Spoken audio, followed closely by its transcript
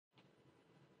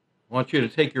I want you to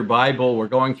take your Bible. We're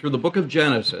going through the book of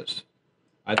Genesis.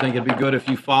 I think it'd be good if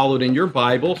you followed in your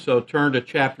Bible, so turn to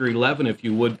chapter 11 if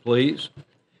you would, please.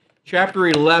 Chapter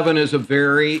 11 is a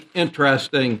very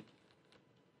interesting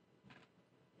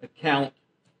account.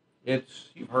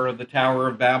 You've heard of the Tower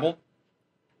of Babel.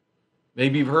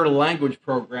 Maybe you've heard a language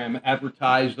program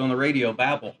advertised on the radio,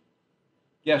 Babel.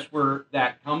 Guess where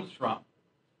that comes from,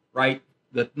 right?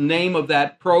 The name of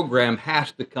that program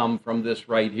has to come from this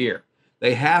right here.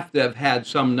 They have to have had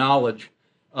some knowledge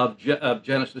of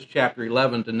Genesis chapter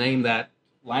 11 to name that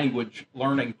language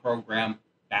learning program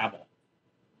Babel.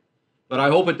 But I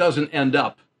hope it doesn't end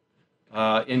up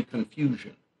in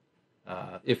confusion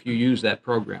if you use that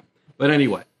program. But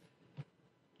anyway,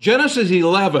 Genesis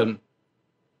 11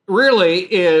 really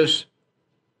is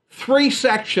three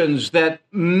sections that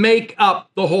make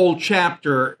up the whole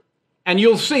chapter, and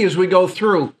you'll see as we go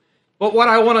through. But what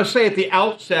I want to say at the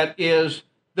outset is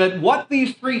that what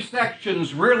these three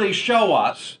sections really show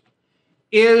us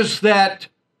is that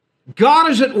God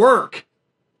is at work.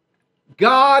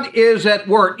 God is at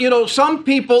work. You know, some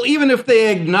people, even if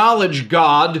they acknowledge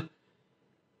God,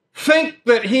 think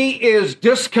that he is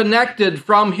disconnected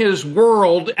from his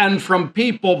world and from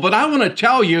people. But I want to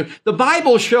tell you, the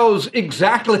Bible shows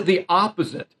exactly the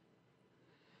opposite.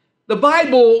 The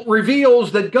Bible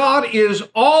reveals that God is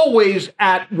always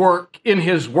at work in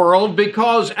his world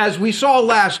because, as we saw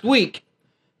last week,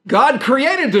 God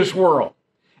created this world,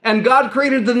 and God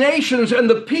created the nations and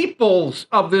the peoples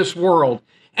of this world,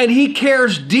 and he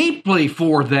cares deeply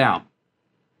for them.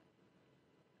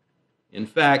 In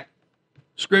fact,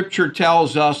 Scripture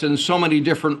tells us in so many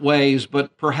different ways,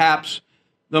 but perhaps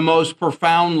the most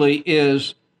profoundly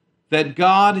is that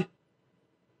God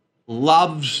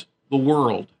loves the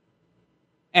world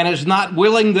and is not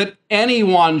willing that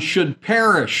anyone should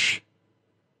perish.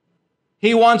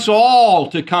 He wants all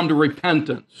to come to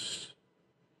repentance.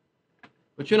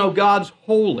 But you know, God's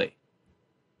holy.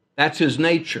 That's his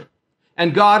nature.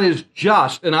 And God is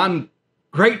just, and I'm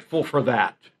grateful for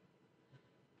that.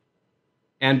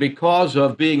 And because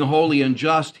of being holy and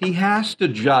just, he has to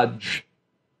judge.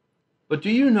 But do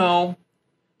you know,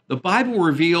 the Bible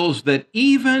reveals that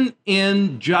even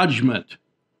in judgment,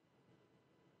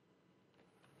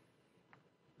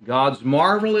 God's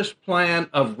marvelous plan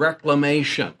of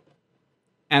reclamation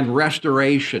and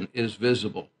restoration is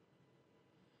visible.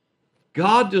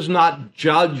 God does not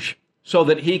judge so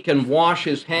that he can wash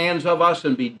his hands of us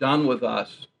and be done with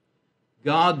us.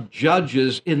 God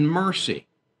judges in mercy.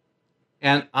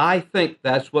 And I think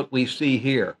that's what we see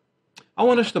here. I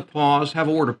want us to pause, have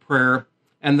a word of prayer,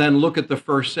 and then look at the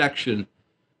first section,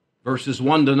 verses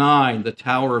 1 to 9, the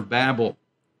Tower of Babel,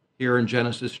 here in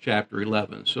Genesis chapter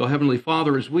 11. So, Heavenly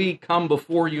Father, as we come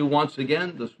before you once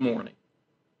again this morning,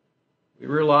 we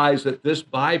realize that this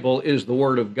Bible is the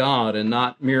Word of God and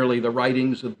not merely the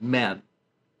writings of men.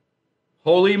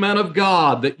 Holy men of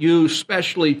God that you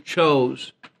specially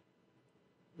chose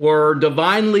were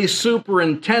divinely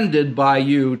superintended by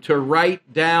you to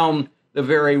write down the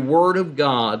very Word of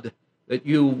God that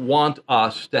you want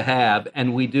us to have,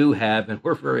 and we do have, and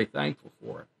we're very thankful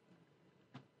for it.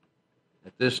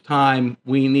 At this time,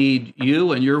 we need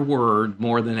you and your Word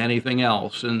more than anything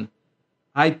else, and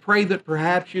I pray that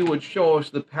perhaps you would show us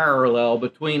the parallel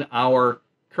between our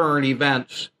current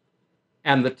events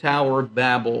and the Tower of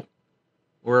Babel,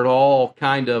 where it all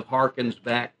kind of harkens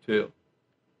back to.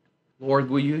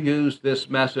 Lord, will you use this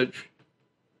message?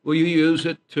 Will you use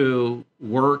it to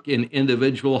work in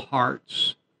individual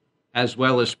hearts as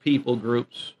well as people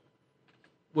groups?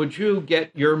 Would you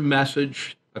get your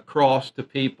message across to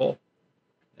people?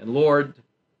 And Lord,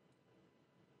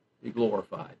 be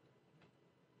glorified.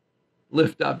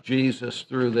 Lift up Jesus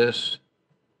through this,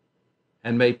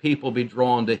 and may people be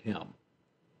drawn to him.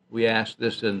 We ask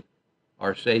this in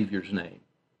our Savior's name.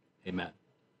 Amen.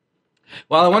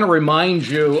 Well, I want to remind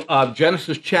you of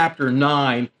Genesis chapter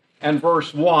 9 and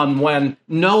verse 1, when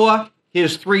Noah,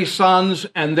 his three sons,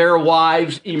 and their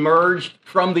wives emerged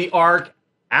from the ark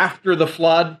after the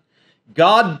flood.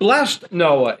 God blessed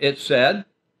Noah, it said,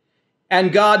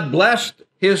 and God blessed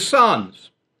his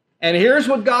sons. And here's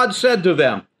what God said to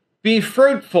them: be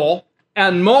fruitful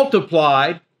and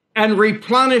multiply and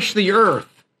replenish the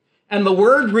earth. And the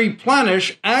word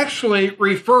replenish actually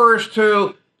refers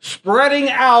to spreading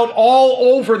out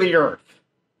all over the earth.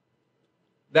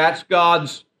 That's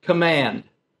God's command.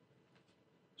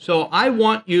 So I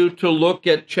want you to look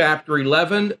at chapter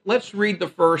 11. Let's read the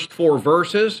first 4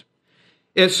 verses.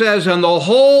 It says, and the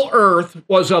whole earth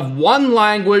was of one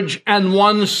language and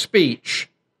one speech.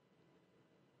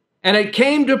 And it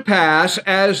came to pass,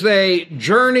 as they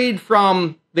journeyed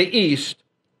from the east,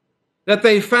 that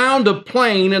they found a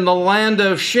plain in the land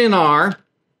of Shinar,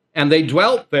 and they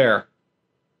dwelt there.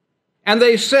 And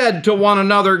they said to one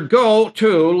another, Go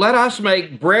to, let us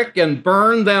make brick and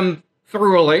burn them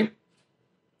thoroughly.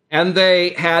 And they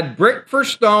had brick for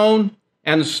stone,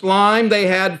 and slime they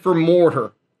had for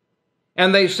mortar.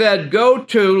 And they said, Go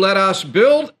to, let us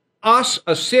build us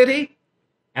a city,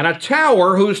 and a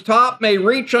tower whose top may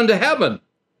reach unto heaven.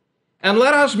 And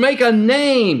let us make a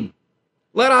name.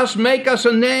 Let us make us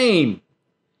a name,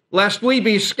 lest we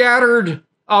be scattered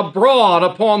abroad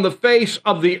upon the face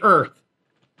of the earth.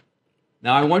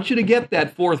 Now, I want you to get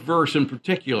that fourth verse in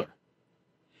particular,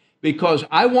 because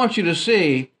I want you to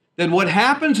see that what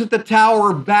happens at the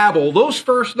Tower of Babel, those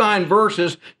first 9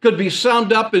 verses could be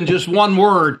summed up in just one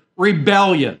word: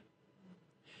 rebellion.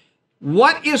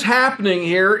 What is happening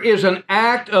here is an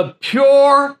act of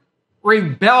pure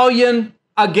rebellion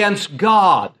against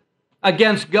God,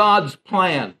 against God's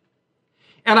plan.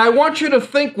 And I want you to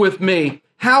think with me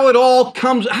how it all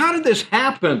comes. How did this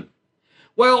happen?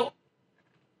 Well,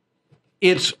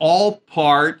 it's all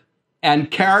part and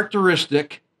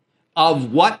characteristic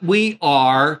of what we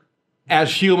are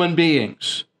as human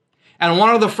beings. And one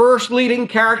of the first leading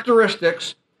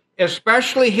characteristics,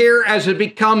 especially here as it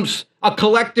becomes a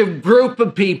collective group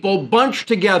of people bunched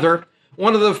together,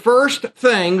 one of the first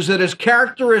things that is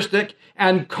characteristic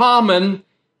and common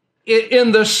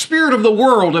in the spirit of the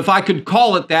world, if I could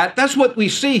call it that, that's what we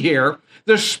see here.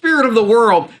 The spirit of the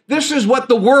world, this is what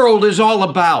the world is all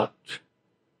about,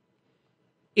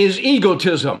 is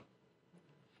egotism.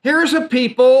 Here's a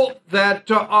people that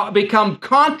become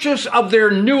conscious of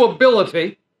their new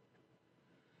ability,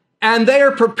 and they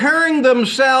are preparing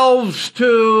themselves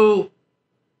to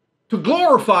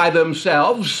glorify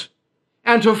themselves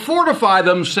and to fortify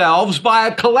themselves by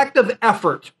a collective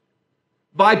effort,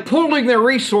 by pooling their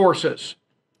resources.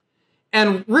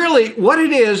 And really, what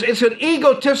it is, it's an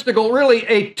egotistical, really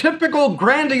a typical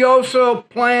grandioso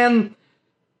plan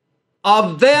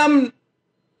of them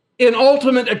in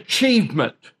ultimate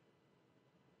achievement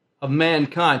of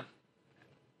mankind.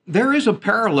 There is a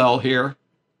parallel here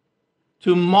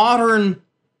to modern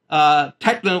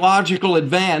technological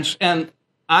advance, and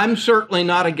I'm certainly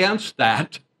not against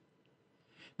that.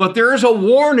 But there is a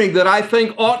warning that I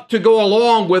think ought to go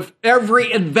along with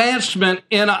every advancement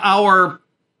in our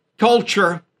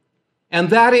culture, and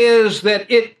that is that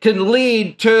it can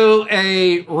lead to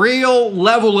a real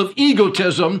level of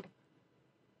egotism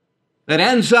that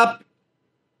ends up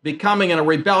becoming a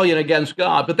rebellion against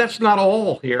God. But that's not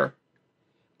all here.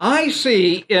 I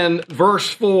see in verse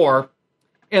 4,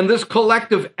 in this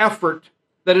collective effort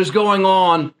that is going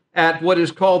on at what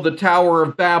is called the Tower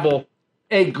of Babel,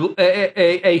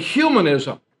 a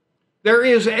humanism. There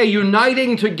is a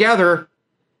uniting together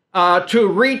to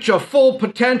reach a full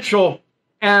potential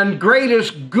and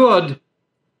greatest good,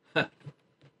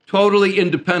 totally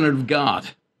independent of God.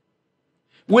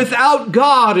 Without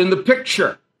God in the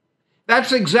picture.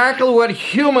 That's exactly what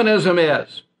humanism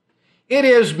is. It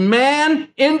is man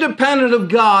independent of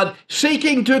God,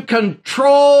 seeking to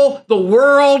control the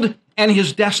world and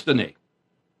his destiny.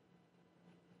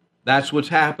 That's what's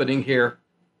happening here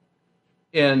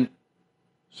in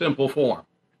simple form.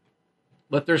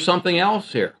 But there's something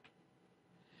else here.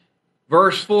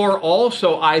 Verse 4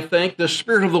 also, I think, the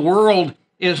spirit of the world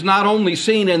is not only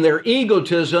seen in their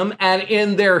egotism and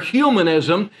in their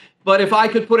humanism, but if I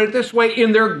could put it this way,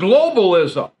 in their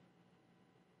globalism.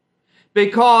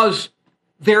 Because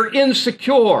they're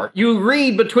insecure. You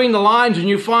read between the lines and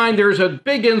you find there's a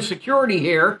big insecurity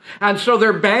here, and so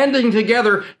they're banding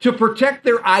together to protect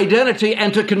their identity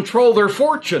and to control their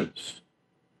fortunes.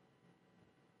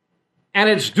 And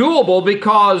it's doable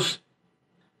because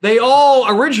they all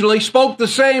originally spoke the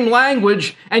same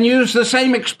language and used the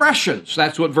same expressions.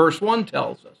 That's what verse 1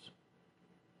 tells us.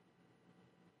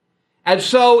 And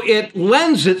so it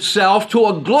lends itself to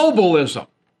a globalism.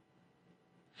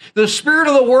 The spirit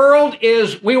of the world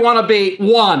is we want to be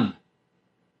one.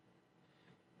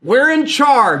 We're in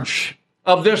charge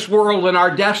of this world and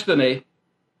our destiny.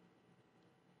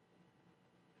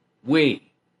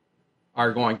 We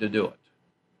are going to do it.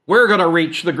 We're going to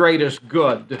reach the greatest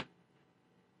good.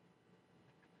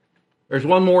 There's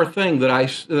one more thing that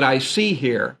I see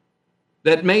here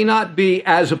that may not be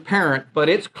as apparent, but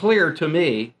it's clear to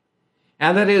me,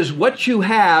 and that is what you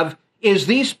have is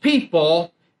these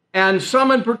people, and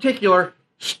some in particular,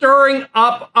 stirring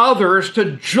up others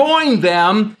to join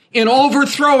them in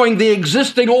overthrowing the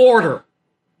existing order.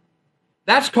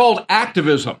 That's called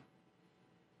activism.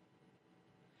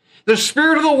 The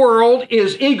spirit of the world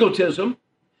is egotism.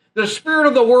 The spirit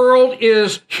of the world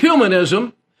is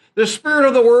humanism. The spirit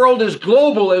of the world is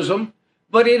globalism.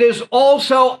 but it is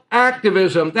also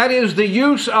activism. That is the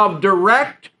use of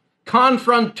direct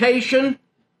confrontation,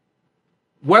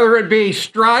 whether it be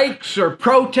strikes or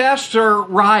protests or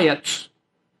riots,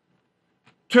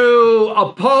 to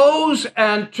oppose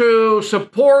and to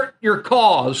support your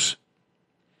cause.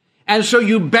 And so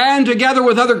you band together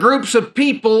with other groups of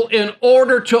people in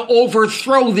order to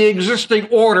overthrow the existing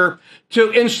order,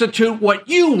 to institute what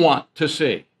you want to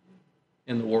see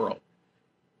in the world.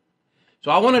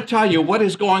 So I want to tell you what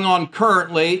is going on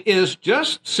currently is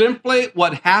just simply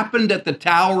what happened at the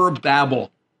Tower of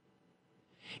Babel.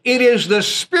 It is the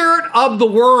spirit of the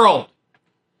world.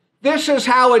 This is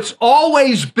how it's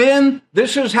always been.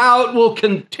 This is how it will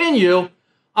continue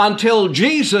until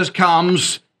Jesus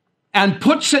comes and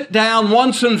puts it down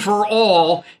once and for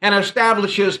all and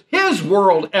establishes his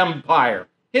world empire,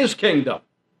 his kingdom.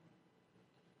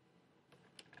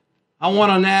 I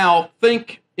want to now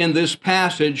think in this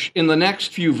passage, in the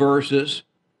next few verses,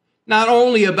 not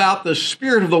only about the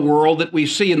spirit of the world that we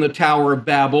see in the Tower of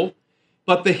Babel,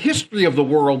 but the history of the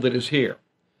world that is here.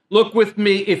 Look with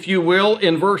me, if you will,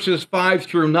 in verses 5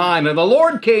 through 9. And the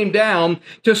Lord came down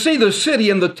to see the city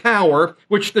and the tower,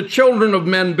 which the children of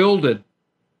men builded.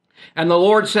 And the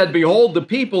Lord said, behold, the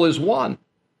people is one.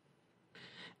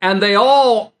 And they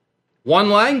all one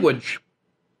language.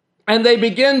 And they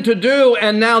begin to do,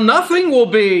 and now nothing will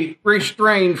be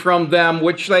restrained from them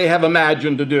which they have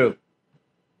imagined to do.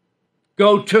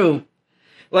 Go to,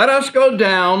 let us go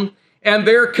down, and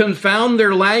there confound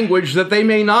their language, that they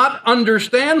may not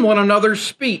understand one another's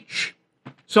speech.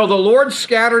 So the Lord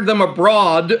scattered them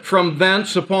abroad from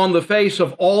thence upon the face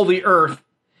of all the earth,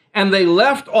 and they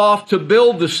left off to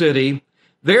build the city.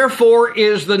 Therefore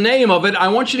is the name of it, I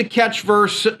want you to catch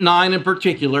verse 9 in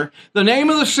particular, the name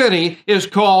of the city is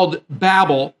called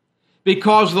Babel,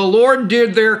 because the Lord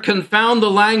did there confound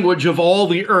the language of all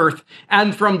the earth,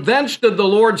 and from thence did the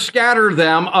Lord scatter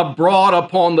them abroad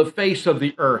upon the face of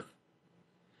the earth.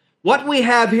 What we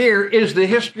have here is the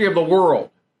history of the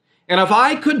world. And if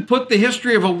I could put the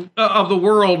history of the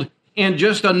world in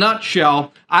just a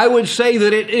nutshell, I would say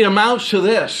that it amounts to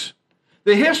this.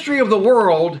 The history of the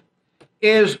world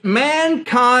is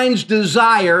mankind's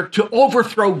desire to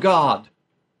overthrow God,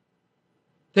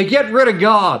 to get rid of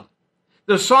God.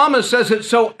 The psalmist says it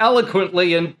so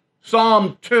eloquently in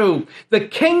Psalm 2. The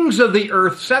kings of the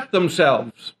earth set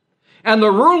themselves, and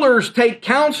the rulers take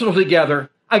counsel together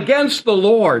against the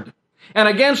Lord and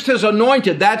against his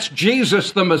anointed. That's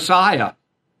Jesus the Messiah.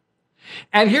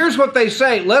 And here's what they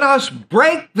say: let us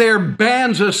break their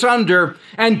bands asunder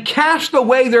and cast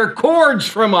away their cords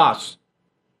from us.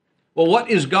 Well, what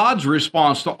is God's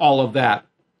response to all of that?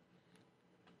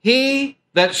 He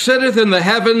that sitteth in the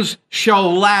heavens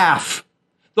shall laugh.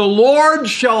 The Lord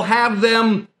shall have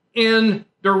them in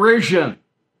derision.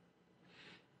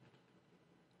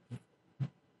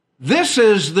 This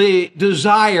is the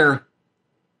desire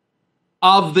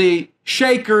of the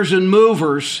shakers and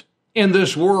movers in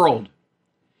this world.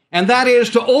 And that is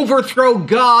to overthrow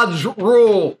God's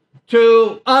rule,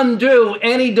 to undo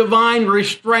any divine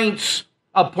restraints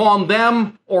upon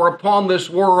them or upon this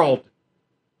world.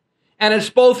 And it's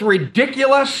both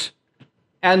ridiculous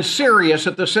and serious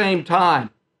at the same time.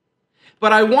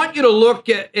 But I want you to look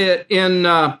at it in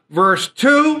verse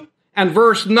 2 and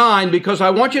verse 9, because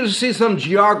I want you to see some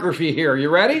geography here. You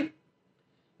ready?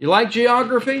 You like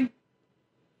geography?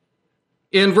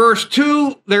 In verse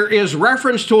 2, there is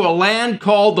reference to a land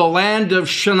called the land of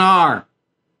Shinar.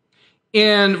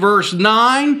 In verse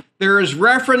 9, there is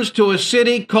reference to a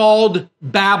city called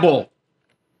Babel.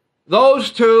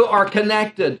 Those two are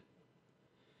connected.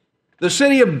 The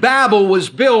city of Babel was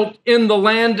built in the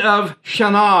land of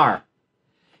Shinar.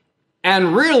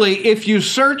 And really, if you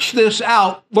search this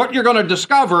out, what you're going to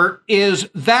discover is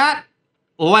that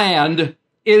land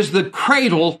is the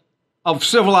cradle of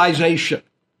civilization.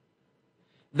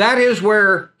 That is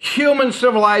where human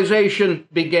civilization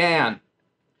began.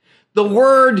 The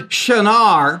word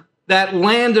Shinar, that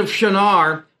land of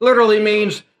Shinar, literally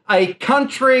means a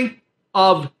country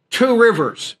of two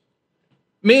rivers,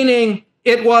 meaning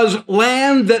it was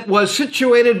land that was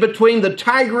situated between the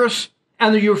Tigris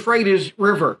and the Euphrates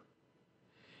River.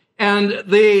 And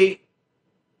the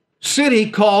city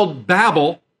called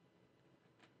Babel,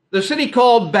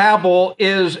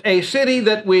 is a city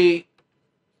that we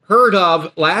heard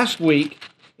of last week.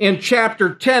 In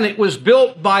chapter 10, it was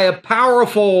built by a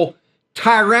powerful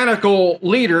tyrannical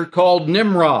leader called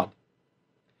Nimrod.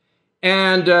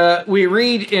 And we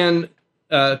read in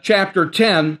chapter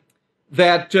 10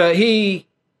 that he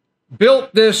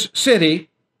built this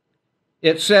city.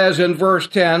 It says in verse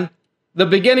 10, the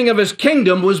beginning of his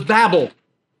kingdom was Babel.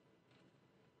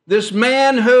 This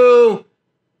man who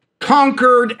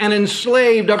conquered and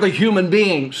enslaved other human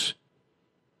beings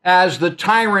as the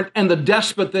tyrant and the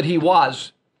despot that he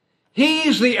was.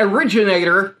 He's the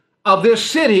originator of this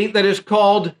city that is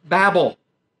called Babel.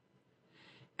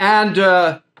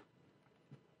 And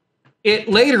it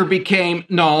later became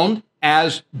known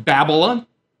as Babylon,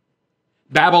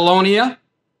 Babylonia,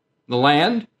 the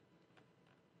land,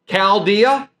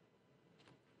 Chaldea,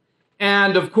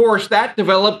 and of course that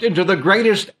developed into the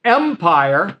greatest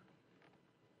empire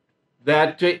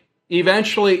that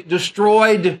eventually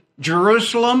destroyed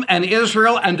Jerusalem and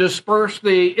Israel and dispersed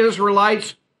the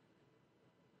Israelites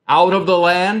out of the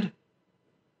land.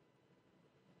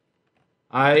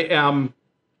 I am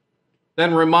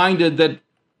then reminded that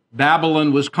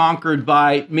Babylon was conquered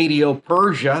by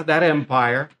Medo-Persia, that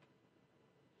empire.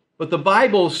 But the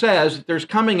Bible says that there's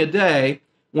coming a day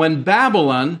when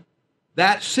Babylon,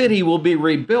 that city, will be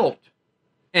rebuilt,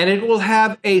 and it will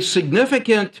have a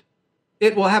significant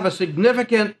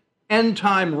end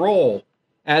time role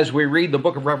as we read the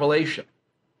book of Revelation.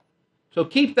 So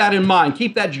keep that in mind,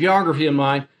 keep that geography in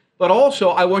mind, but also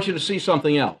I want you to see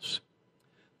something else.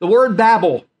 The word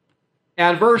Babel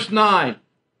and verse 9,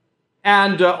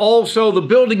 and also the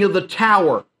building of the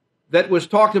tower that was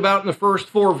talked about in the first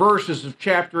 4 verses of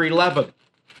chapter 11.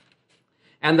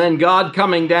 And then God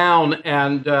coming down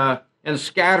and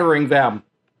scattering them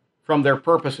from their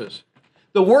purposes.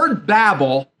 The word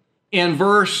Babel in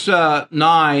verse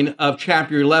 9 of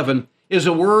chapter 11 is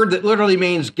a word that literally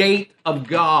means gate of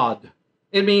God.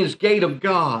 It means gate of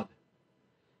God.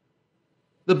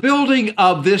 The building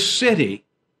of this city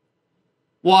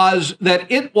was that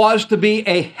it was to be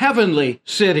a heavenly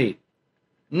city,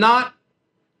 not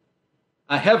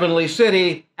a heavenly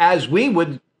city as we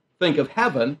would think of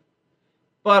heaven,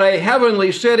 but a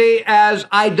heavenly city as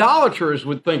idolaters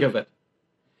would think of it.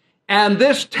 And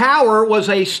this tower was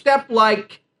a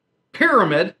step-like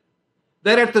pyramid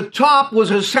that at the top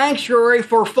was a sanctuary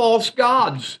for false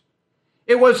gods.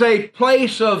 It was a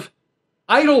place of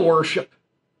idol worship.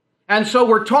 And so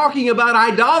we're talking about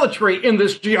idolatry in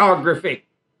this geography.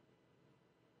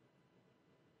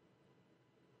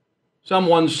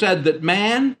 Someone said that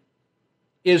man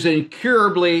is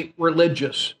incurably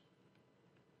religious.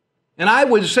 And I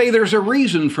would say there's a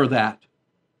reason for that.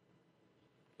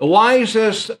 The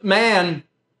wisest man,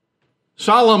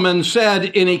 Solomon, said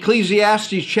in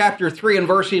Ecclesiastes chapter 3 and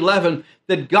verse 11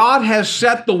 that God has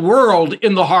set the world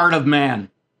in the heart of man.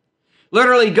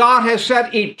 Literally, God has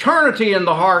set eternity in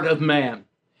the heart of man.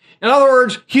 In other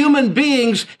words, human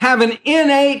beings have an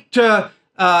innate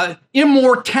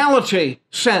immortality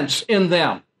sense in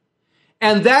them.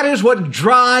 And that is what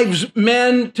drives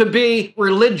men to be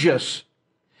religious.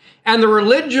 And the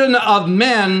religion of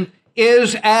men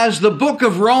is as the book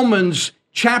of Romans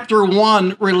chapter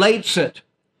 1 relates it.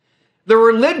 The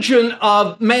religion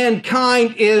of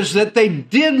mankind is that they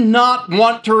did not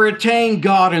want to retain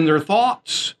God in their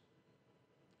thoughts.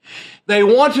 They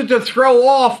wanted to throw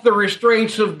off the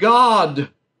restraints of God.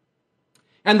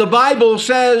 And the Bible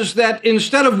says that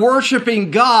instead of worshiping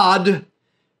God,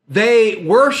 they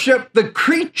worship the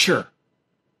creature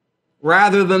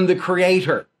rather than the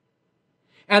creator.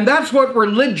 And that's what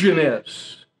religion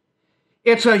is.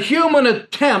 It's a human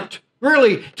attempt,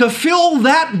 really, to fill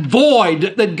that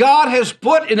void that God has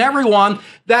put in everyone,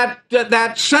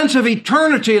 that sense of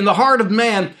eternity in the heart of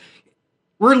man.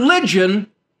 Religion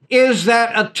is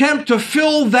that attempt to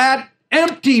fill that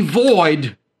empty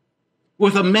void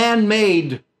with a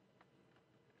man-made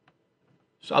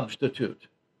substitute.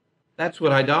 That's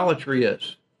what idolatry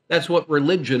is. That's what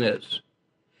religion is.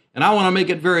 And I want to make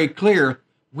it very clear,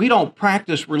 we don't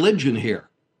practice religion here.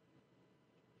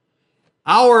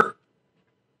 Our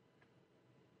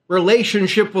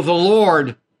relationship with the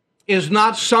Lord is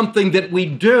not something that we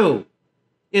do.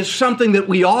 It's something that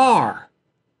we are.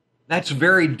 That's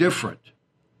very different.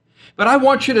 But I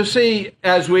want you to see,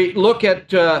 as we look at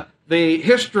the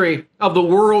history of the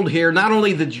world here, not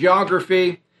only the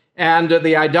geography and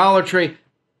the idolatry,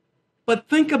 but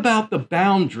think about the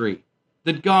boundary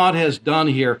that God has done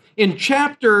here. In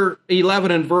chapter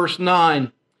 11 and verse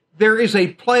 9, there is a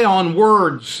play on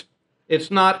words.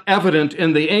 It's not evident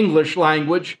in the English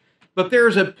language, but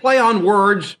there's a play on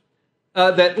words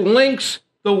that links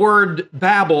the word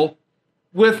Babel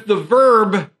with the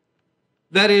verb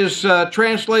that is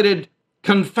translated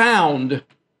confound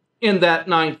in that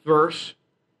 9th verse,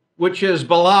 which is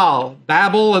Balal,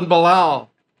 Babel and Balal.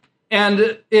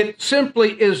 And it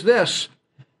simply is this,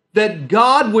 that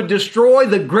God would destroy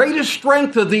the greatest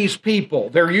strength of these people,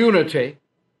 their unity,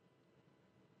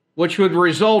 which would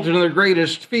result in their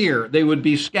greatest fear. They would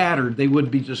be scattered. They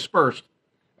would be dispersed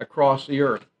across the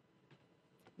earth.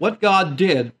 What God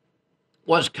did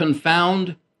was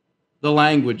confound the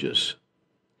languages.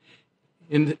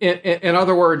 In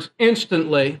other words,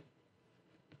 instantly,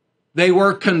 they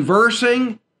were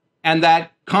conversing, and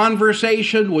that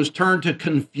conversation was turned to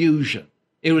confusion.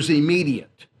 It was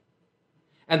immediate.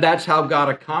 And that's how God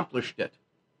accomplished it.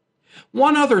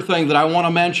 One other thing that I want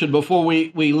to mention before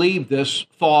we leave this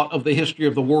thought of the history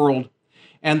of the world,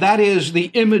 and that is the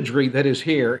imagery that is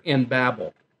here in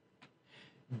Babel.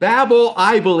 Babel,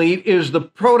 I believe, is the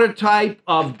prototype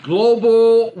of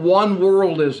global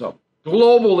one-worldism.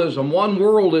 Globalism,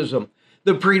 one-worldism,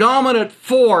 the predominant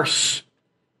force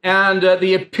and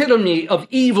the epitome of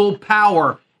evil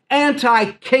power.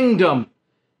 Anti-kingdom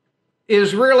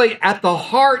is really at the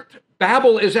heart.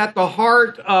 Babel is at the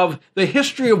heart of the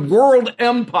history of world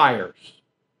empires.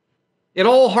 It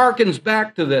all harkens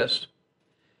back to this.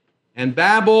 And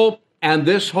Babel and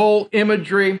this whole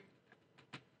imagery,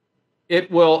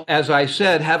 it will, as I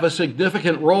said, have a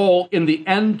significant role in the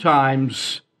end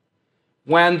times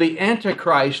when the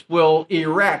Antichrist will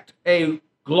erect a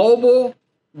global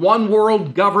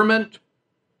one-world government,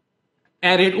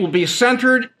 and it will be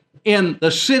centered in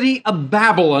the city of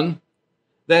Babylon,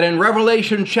 that in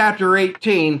Revelation chapter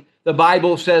 18, the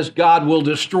Bible says God will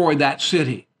destroy that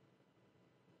city.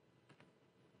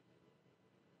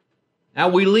 Now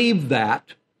we leave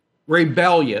that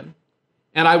rebellion,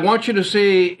 and I want you to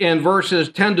see in verses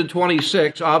 10 to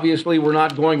 26, obviously we're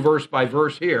not going verse by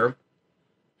verse here,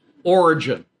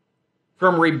 origin.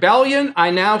 From rebellion, I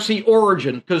now see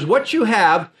origin, because what you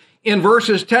have in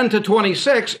verses 10 to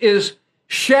 26 is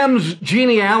Shem's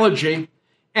genealogy,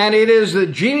 and it is the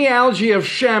genealogy of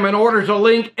Shem in order to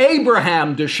link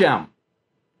Abraham to Shem.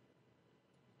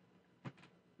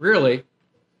 Really,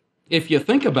 if you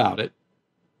think about it,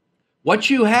 what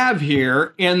you have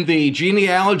here in the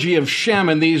genealogy of Shem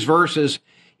in these verses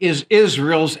is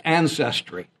Israel's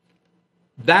ancestry.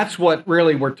 That's what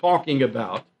really we're talking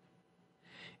about.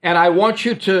 And I want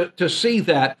you to see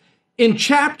that. In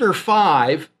chapter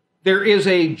 5, there is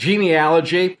a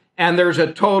genealogy, and there's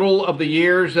a total of the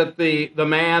years that the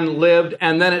man lived,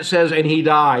 and then it says, and he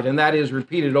died, and that is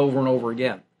repeated over and over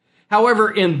again. However,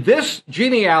 in this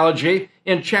genealogy,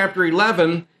 in chapter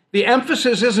 11, the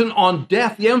emphasis isn't on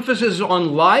death, the emphasis is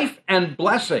on life and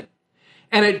blessing.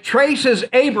 And it traces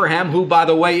Abraham, who, by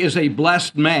the way, is a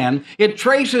blessed man. It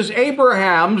traces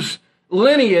Abraham's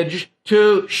lineage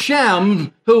to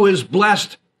Shem, who is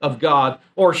blessed of God,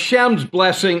 or Shem's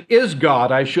blessing is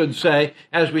God, I should say,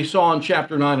 as we saw in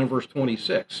chapter 9 and verse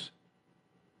 26.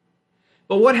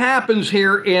 But what happens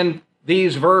here in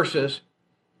these verses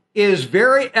is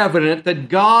very evident that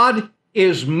God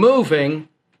is moving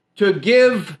to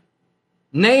give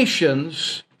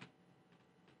nations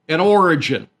an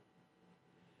origin.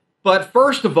 But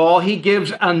first of all, he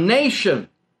gives a nation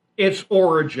its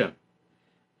origin.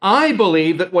 I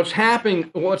believe that what's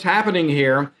happening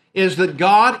here is that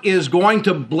God is going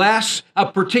to bless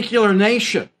a particular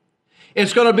nation.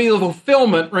 It's going to be the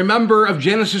fulfillment, remember, of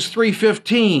Genesis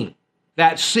 3:15,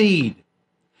 that seed.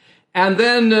 And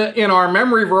then in our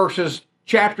memory verses,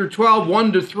 chapter 12,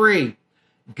 1 to 3,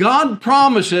 God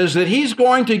promises that he's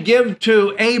going to give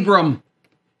to Abram,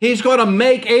 he's going to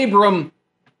make Abram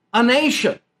a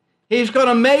nation. He's going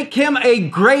to make him a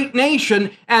great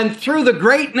nation, and through the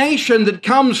great nation that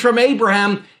comes from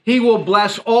Abraham, he will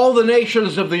bless all the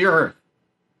nations of the earth.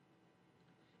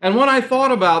 And when I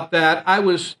thought about that, I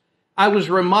was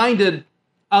reminded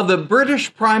of the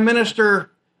British Prime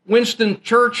Minister Winston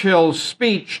Churchill's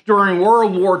speech during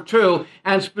World War II,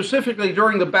 and specifically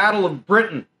during the Battle of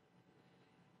Britain,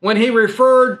 when he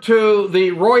referred to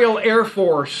the Royal Air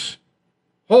Force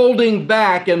holding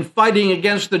back and fighting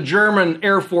against the German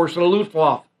Air Force, the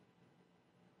Luftwaffe.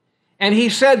 And he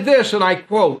said this, and I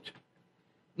quote,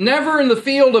 "Never in the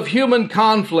field of human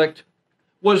conflict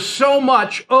was so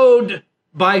much owed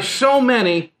by so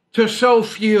many to so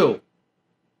few."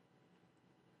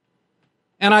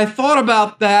 And I thought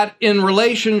about that in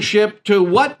relationship to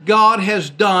what God has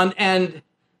done and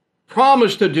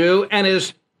promised to do and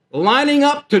is lining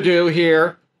up to do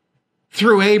here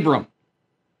through Abram.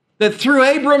 That through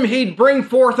Abram, he'd bring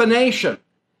forth a nation.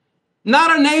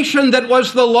 Not a nation that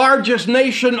was the largest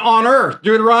nation on earth.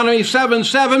 Deuteronomy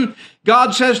 7:7,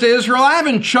 God says to Israel, "I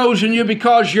haven't chosen you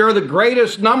because you're the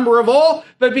greatest number of all,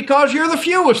 but because you're the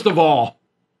fewest of all."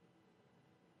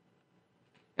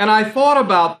 And I thought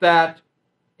about that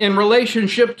in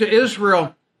relationship to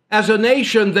Israel as a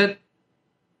nation that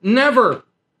never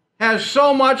has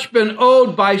so much been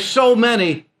owed by so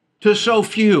many to so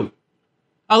few.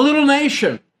 A little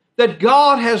nation that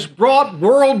God has brought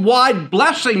worldwide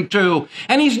blessing to.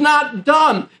 And he's not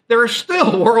done. There's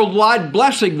still worldwide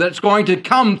blessing that's going to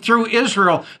come through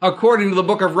Israel, according to the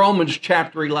book of Romans,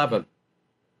 chapter 11.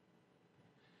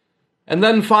 And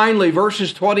then finally,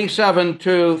 verses 27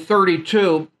 to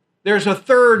 32, there's a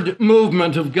third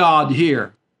movement of God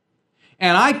here.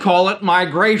 And I call it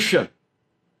migration.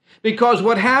 Because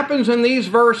what happens in these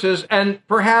verses, and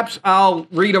perhaps I'll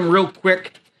read them real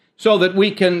quick so that we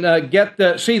can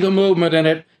see the movement in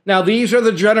it. Now, these are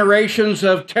the generations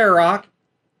of Terach.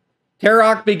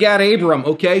 Terach begat Abram,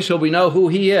 okay, so we know who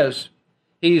he is.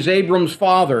 He's Abram's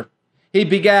father. He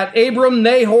begat Abram,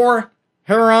 Nahor,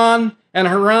 Haran, and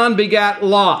Haran begat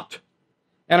Lot.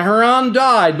 And Haran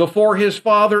died before his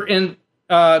father in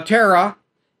Terah,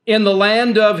 in the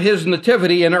land of his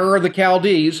nativity in Ur of the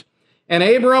Chaldees. And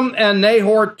Abram and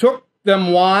Nahor took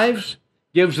them wives,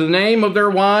 gives the name of their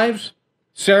wives.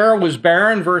 Sarah was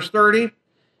barren, verse 30.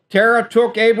 Terah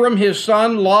took Abram his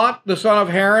son, Lot, the son of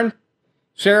Haran.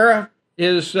 Sarah,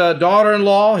 his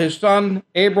daughter-in-law, his son,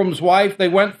 Abram's wife. They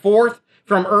went forth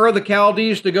from Ur of the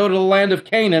Chaldees to go to the land of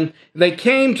Canaan. They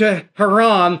came to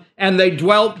Haran, and they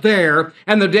dwelt there.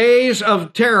 And the days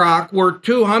of Terach were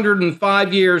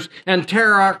 205 years, and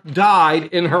Terach died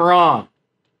in Haran.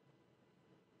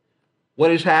 What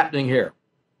is happening here?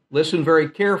 Listen very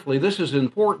carefully. This is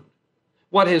important.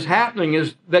 What is happening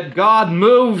is that God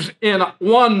moves in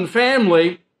one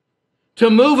family to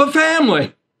move a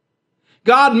family.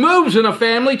 God moves in a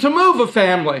family to move a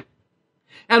family.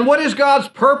 And what is God's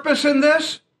purpose in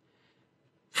this?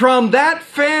 From that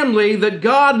family that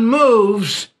God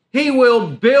moves, he will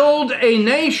build a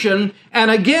nation, and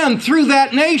again, through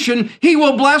that nation, he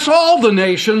will bless all the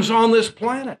nations on this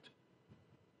planet.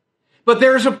 But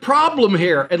there's a problem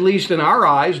here, at least in our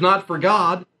eyes, not for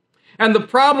God. And the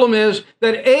problem is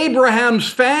that Abraham's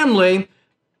family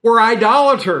were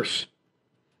idolaters.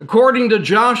 According to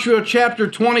Joshua chapter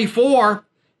 24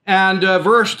 and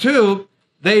verse 2,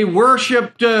 they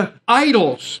worshipped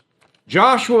idols.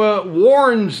 Joshua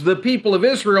warns the people of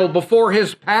Israel before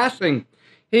his passing.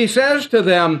 He says to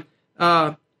them,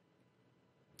 thus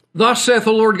saith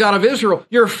the Lord God of Israel,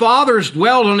 your fathers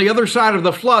dwelled on the other side of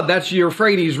the flood, that's the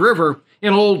Euphrates River,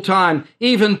 in old time,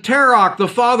 even Terach, the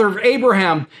father of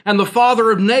Abraham, and the father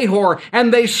of Nahor,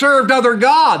 and they served other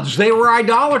gods. They were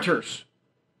idolaters.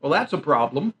 Well, that's a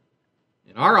problem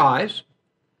in our eyes,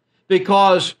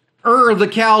 because Ur of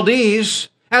the Chaldees,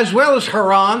 as well as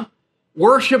Haran,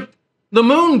 worshiped the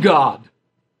moon god.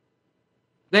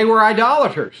 They were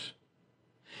idolaters.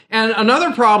 And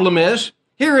another problem is,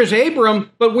 here is Abram,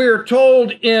 but we're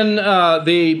told in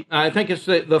I think it's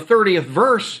the 30th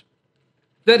verse,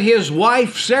 that his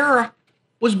wife Sarah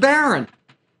was barren.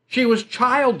 She was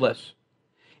childless.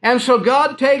 And so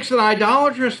God takes an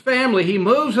idolatrous family, he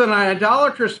moves an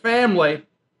idolatrous family,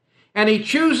 and he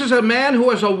chooses a man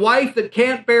who has a wife that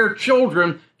can't bear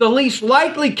children, the least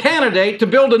likely candidate to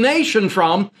build a nation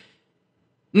from,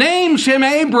 names him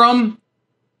Abram,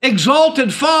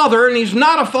 exalted father, and he's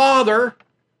not a father,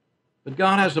 but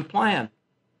God has a plan.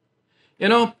 You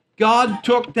know, God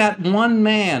took that one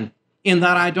man in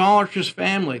that idolatrous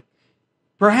family.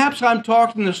 Perhaps I'm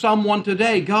talking to someone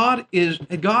today. God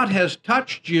has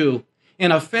touched you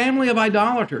in a family of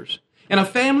idolaters, in a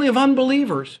family of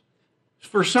unbelievers.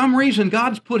 For some reason,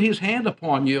 God's put his hand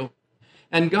upon you,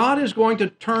 and God is going to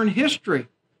turn history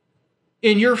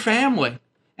in your family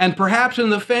and perhaps in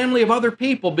the family of other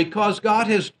people, because God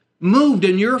has moved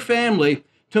in your family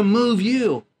to move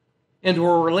you into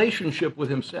a relationship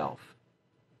with himself.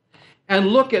 And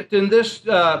look at in this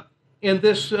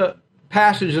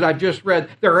passage that I've just read,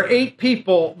 there are 8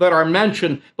 people that are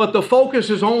mentioned, but the focus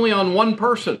is only on one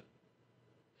person.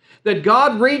 That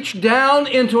God reached down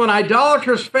into an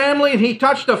idolatrous family and he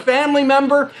touched a family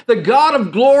member. The God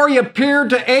of glory appeared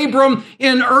to Abram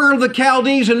in Ur of the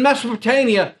Chaldees in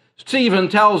Mesopotamia, Stephen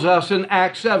tells us in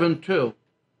Acts 7:2.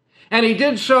 And he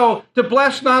did so to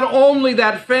bless not only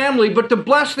that family, but to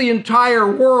bless the entire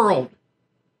world.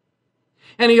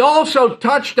 And he also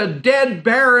touched a dead,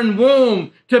 barren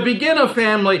womb to begin a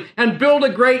family and build a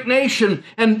great nation.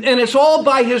 And it's all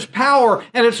by his power,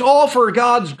 and it's all for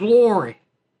God's glory.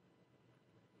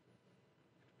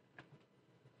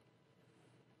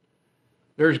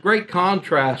 There's great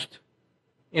contrast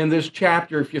in this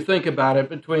chapter, if you think about it,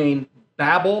 between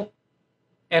Babel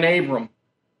and Abram.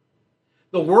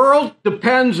 The world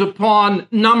depends upon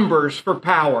numbers for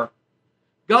power.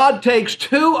 God takes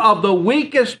 2 of the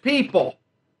weakest people,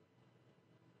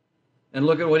 and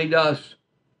look at what he does.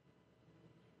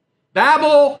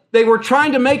 Babel, they were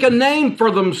trying to make a name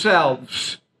for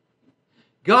themselves.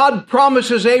 God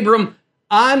promises Abram,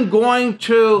 I'm going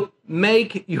to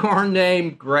make your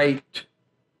name great.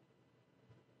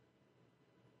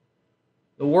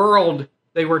 The world,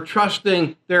 they were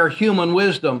trusting their human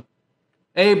wisdom.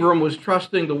 Abram was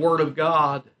trusting the Word of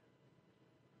God.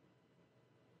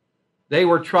 They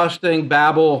were trusting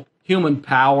Babel, human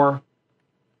power,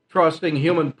 trusting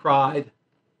human pride.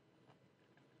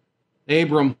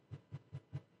 Abram,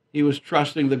 he was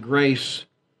trusting the grace,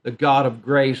 the God of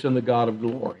grace and the God of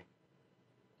glory.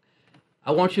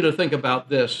 I want you to think about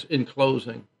this in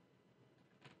closing.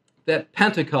 That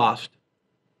Pentecost,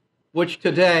 which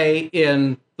today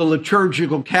in the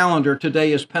liturgical calendar,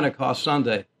 today is Pentecost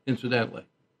Sunday, incidentally.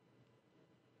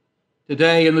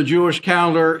 Today in the Jewish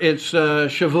calendar, it's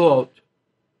Shavuot.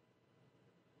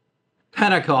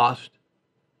 Pentecost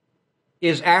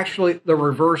is actually the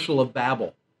reversal of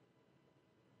Babel.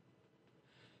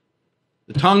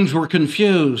 The tongues were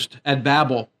confused at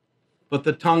Babel, but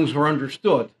the tongues were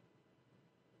understood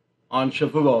on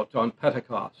Shavuot, on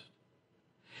Pentecost.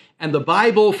 And the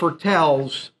Bible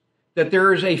foretells that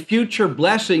there is a future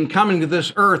blessing coming to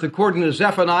this earth, according to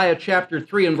Zephaniah chapter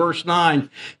 3 and verse 9,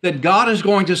 that God is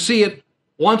going to see it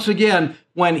once again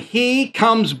when he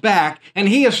comes back and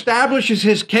he establishes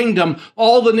his kingdom.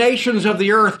 All the nations of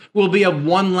the earth will be of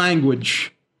one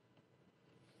language.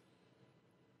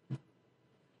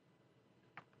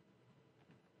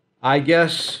 I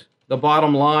guess the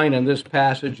bottom line in this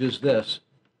passage is this,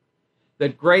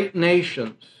 that great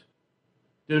nations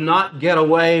do not get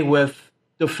away with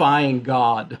defying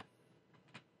God.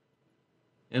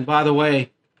 And by the way,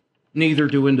 neither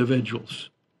do individuals.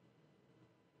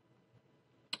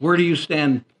 Where do you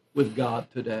stand with God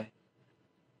today?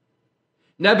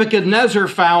 Nebuchadnezzar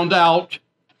found out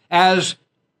as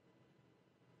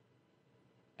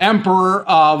emperor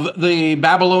of the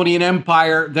Babylonian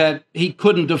Empire that he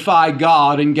couldn't defy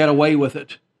God and get away with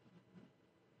it.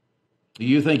 Do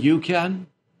you think you can?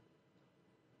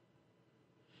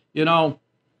 You know,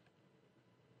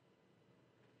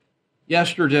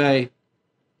 yesterday,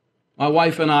 my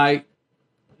wife and I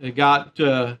got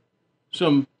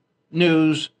some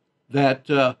news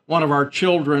that one of our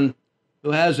children, who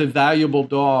has a valuable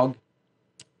dog,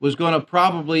 was going to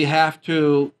probably have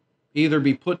to either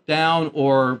be put down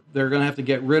or they're going to have to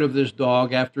get rid of this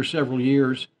dog after several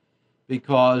years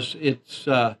because it's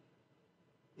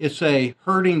a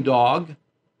herding dog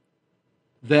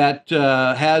that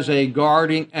has a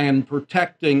guarding and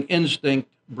protecting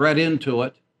instinct bred into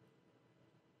it,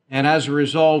 and as a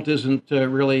result isn't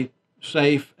really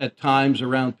safe at times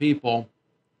around people.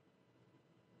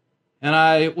 And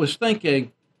I was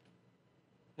thinking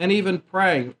and even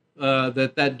praying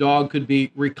that dog could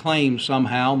be reclaimed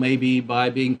somehow, maybe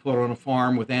by being put on a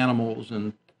farm with animals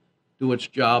and do its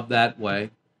job that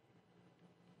way.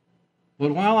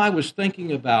 But while I was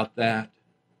thinking about that,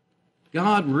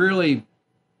 God really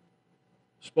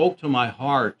spoke to my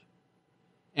heart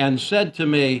and said to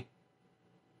me,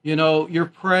 you know, you're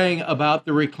praying about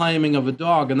the reclaiming of a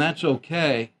dog, and that's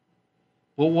okay.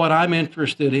 But what I'm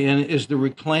interested in is the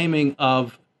reclaiming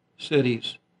of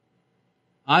cities.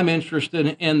 I'm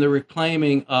interested in the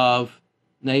reclaiming of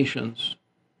nations.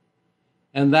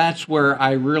 And that's where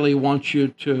I really want you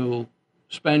to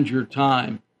spend your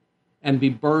time and be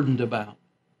burdened about.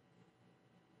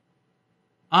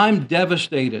 I'm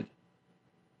devastated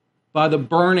by the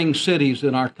burning cities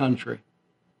in our country.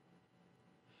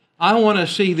 I want to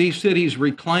see these cities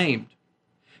reclaimed,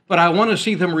 but I want to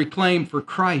see them reclaimed for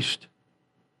Christ.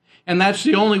 And that's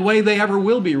the only way they ever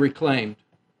will be reclaimed.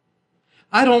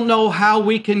 I don't know how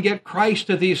we can get Christ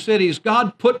to these cities.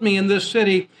 God put me in this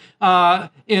city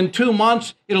in 2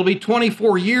 months. It'll be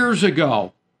 24 years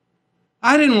ago.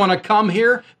 I didn't want to come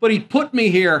here, but he put me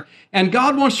here. And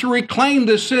God wants to reclaim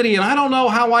this city. And I don't know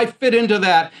how I fit into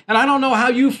that. And I don't know how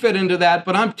you fit into that.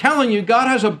 But I'm telling you, God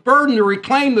has a burden to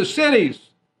reclaim the cities.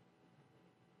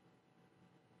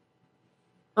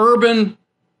 Urban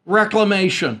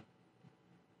reclamation.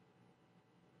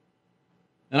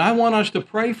 And I want us to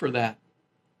pray for that.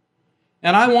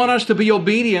 And I want us to be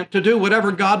obedient to do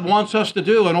whatever God wants us to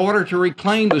do in order to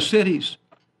reclaim the cities.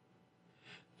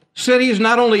 Cities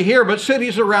not only here, but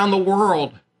cities around the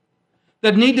world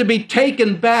that need to be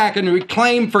taken back and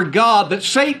reclaimed for God, that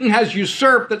Satan has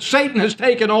usurped, that Satan has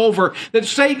taken over, that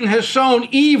Satan has sown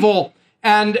evil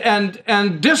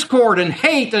and discord and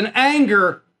hate and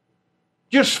anger,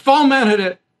 just fomented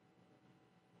it.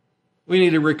 We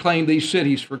need to reclaim these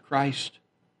cities for Christ.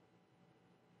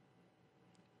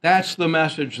 That's the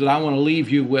message that I want to leave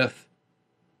you with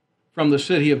from the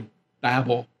city of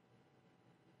Babel.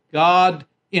 God,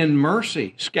 in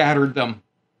mercy, scattered them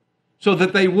so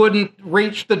that they wouldn't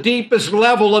reach the deepest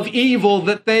level of evil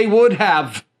that they would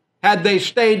have had they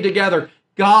stayed together.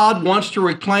 God wants to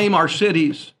reclaim our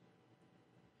cities.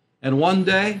 And one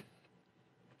day,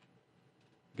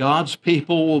 God's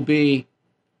people will be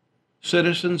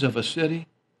citizens of a city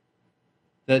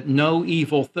that no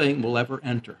evil thing will ever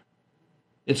enter.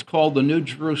 It's called the New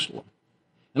Jerusalem.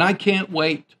 And I can't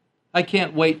wait. I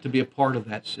can't wait to be a part of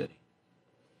that city.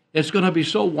 It's going to be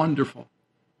so wonderful.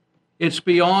 It's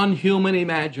beyond human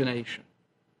imagination.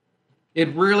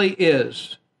 It really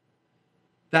is.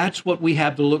 That's what we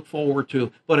have to look forward to.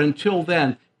 But until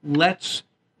then, let's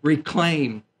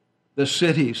reclaim the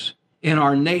cities in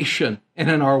our nation and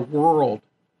in our world.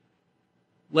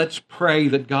 Let's pray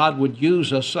that God would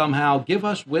use us somehow, give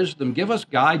us wisdom, give us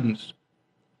guidance,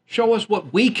 show us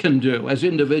what we can do as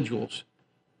individuals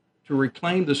to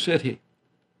reclaim the city,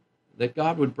 that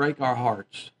God would break our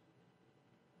hearts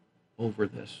over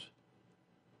this.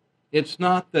 It's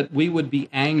not that we would be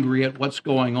angry at what's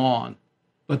going on,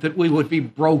 but that we would be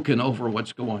broken over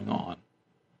what's going on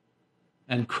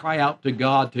and cry out to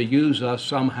God to use us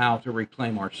somehow to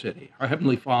reclaim our city. Our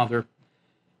Heavenly Father,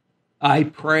 I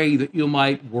pray that you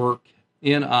might work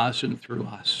in us and through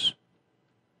us.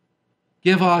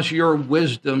 Give us your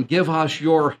wisdom. Give us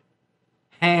your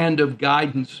hand of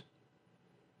guidance.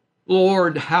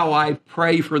 Lord, how I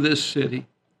pray for this city.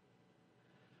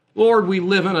 Lord, we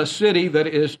live in a city that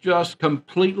is just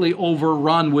completely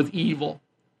overrun with evil.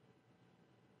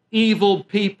 Evil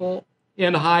people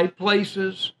in high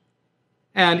places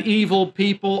and evil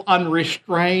people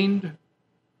unrestrained,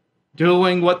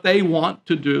 doing what they want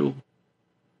to do.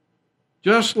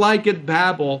 Just like at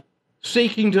Babel,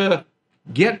 seeking to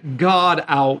get God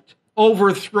out,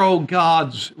 overthrow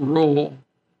God's rule.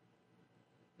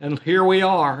 And here we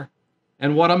are,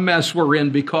 and what a mess we're in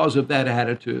because of that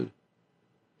attitude.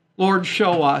 Lord,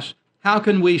 show us, how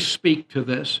can we speak to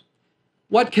this?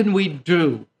 What can we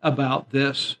do about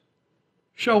this?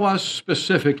 Show us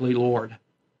specifically, Lord,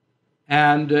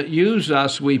 and use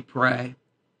us, we pray.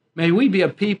 May we be a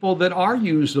people that are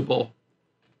usable.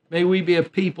 May we be a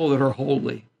people that are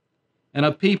holy and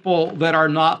a people that are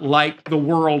not like the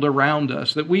world around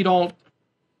us, that we don't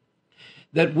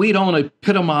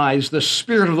epitomize the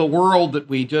spirit of the world that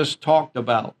we just talked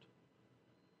about,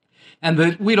 and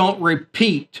that we don't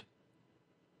repeat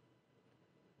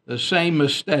the same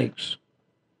mistakes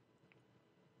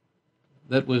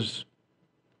that was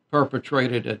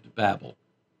perpetrated at Babel.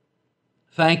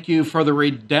 Thank you for the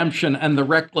redemption and the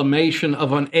reclamation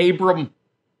of an Abram.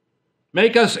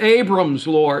 Make us Abrams,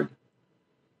 Lord.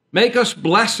 Make us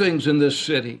blessings in this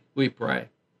city, we pray,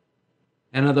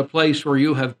 and in the place where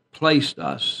you have placed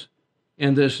us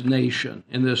in this nation,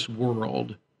 in this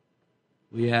world.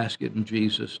 We ask it in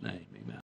Jesus' name. Amen.